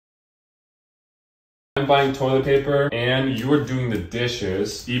I'm buying toilet paper and you are doing the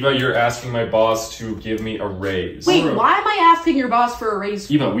dishes. Eva, you're asking my boss to give me a raise. Wait, why am I asking your boss for a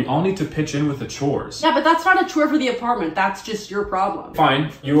raise? Eva, we all need to pitch in with the chores. Yeah, but that's not a chore for the apartment. That's just your problem.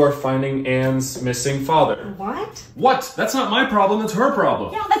 Fine, you are finding Anne's missing father. What? What? That's not my problem, that's her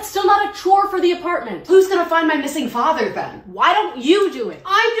problem. Yeah, that's still not a chore for the apartment. Who's gonna find my missing father then? Why don't you do it?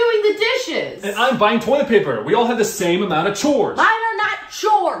 I'm doing the dishes. And I'm buying toilet paper. We all have the same amount of chores. Mine are not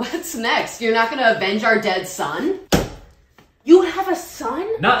chores. What's next? You're not gonna avenge our dead son? You have a son?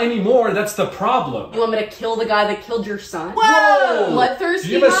 Not anymore, that's the problem. You want me to kill the guy that killed your son? Whoa! Bloodthirsty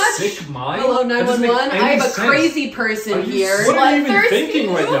Do you have much? a sick mind? Hello, 911. I have a sense. crazy person here. What are you even Bloodthirsty?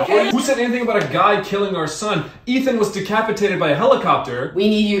 thinking right now? Okay. Who said anything about a guy killing our son? Ethan was decapitated by a helicopter. We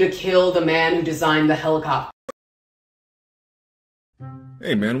need you to kill the man who designed the helicopter.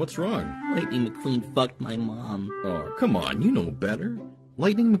 Hey man, what's wrong? Lightning McQueen fucked my mom. Oh, come on, you know better.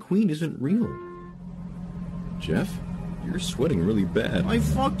 Lightning McQueen isn't real. Jeff, you're sweating really bad. I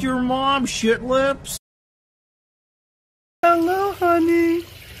fucked your mom, shit lips! Hello, honey.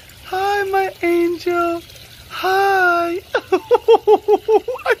 Hi, my angel. Hi.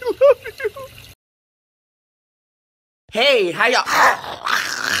 I love you. Hey, how y'all?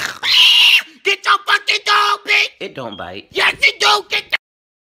 Get your fucking dog, bitch! It don't bite. Yes, it do! Get the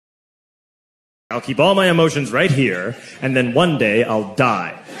I'll keep all my emotions right here, and then one day I'll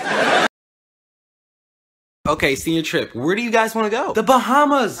die. Okay, senior trip. Where do you guys want to go? The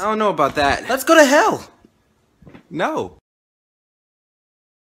Bahamas! I don't know about that. Let's go to hell! No.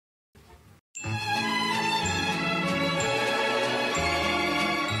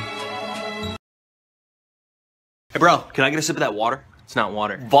 Hey bro, can I get a sip of that water? It's not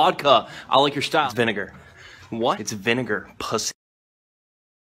water. Vodka! I like your style. It's vinegar. What? It's vinegar, pussy.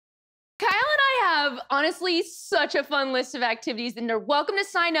 Kyle and I have, honestly, such a fun list of activities, and you're welcome to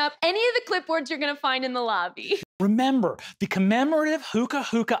sign up any of the clipboards you're gonna find in the lobby. Remember, the commemorative Hookah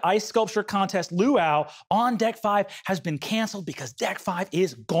Hookah Ice Sculpture Contest Luau on Deck 5 has been canceled because Deck 5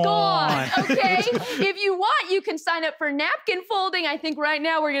 is gone. Okay? If you want, you can sign up for napkin folding. I think right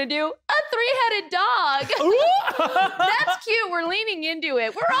now we're gonna do a three-headed dog. That's cute, we're leaning into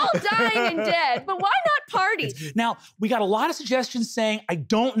it. We're all dying and dead, but why not party? Now, we got a lot of suggestions saying, I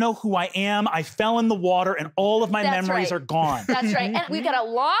don't know who I am, I fell in the water, and all of my memories are gone. That's right, and we've got a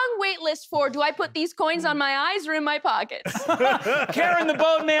long wait list for, do I put these coins on my eyes or in my pockets? Karen the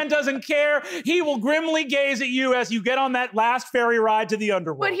Boatman doesn't care. He will grimly gaze at you as you get on that last ferry ride to the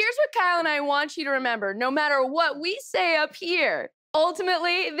underworld. But here's what Kyle and I want you to remember. No matter what we say up here,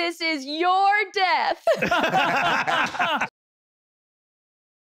 ultimately, this is your death.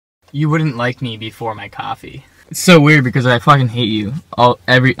 You wouldn't like me before my coffee. It's so weird because I fucking hate you all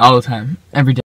the time, every day.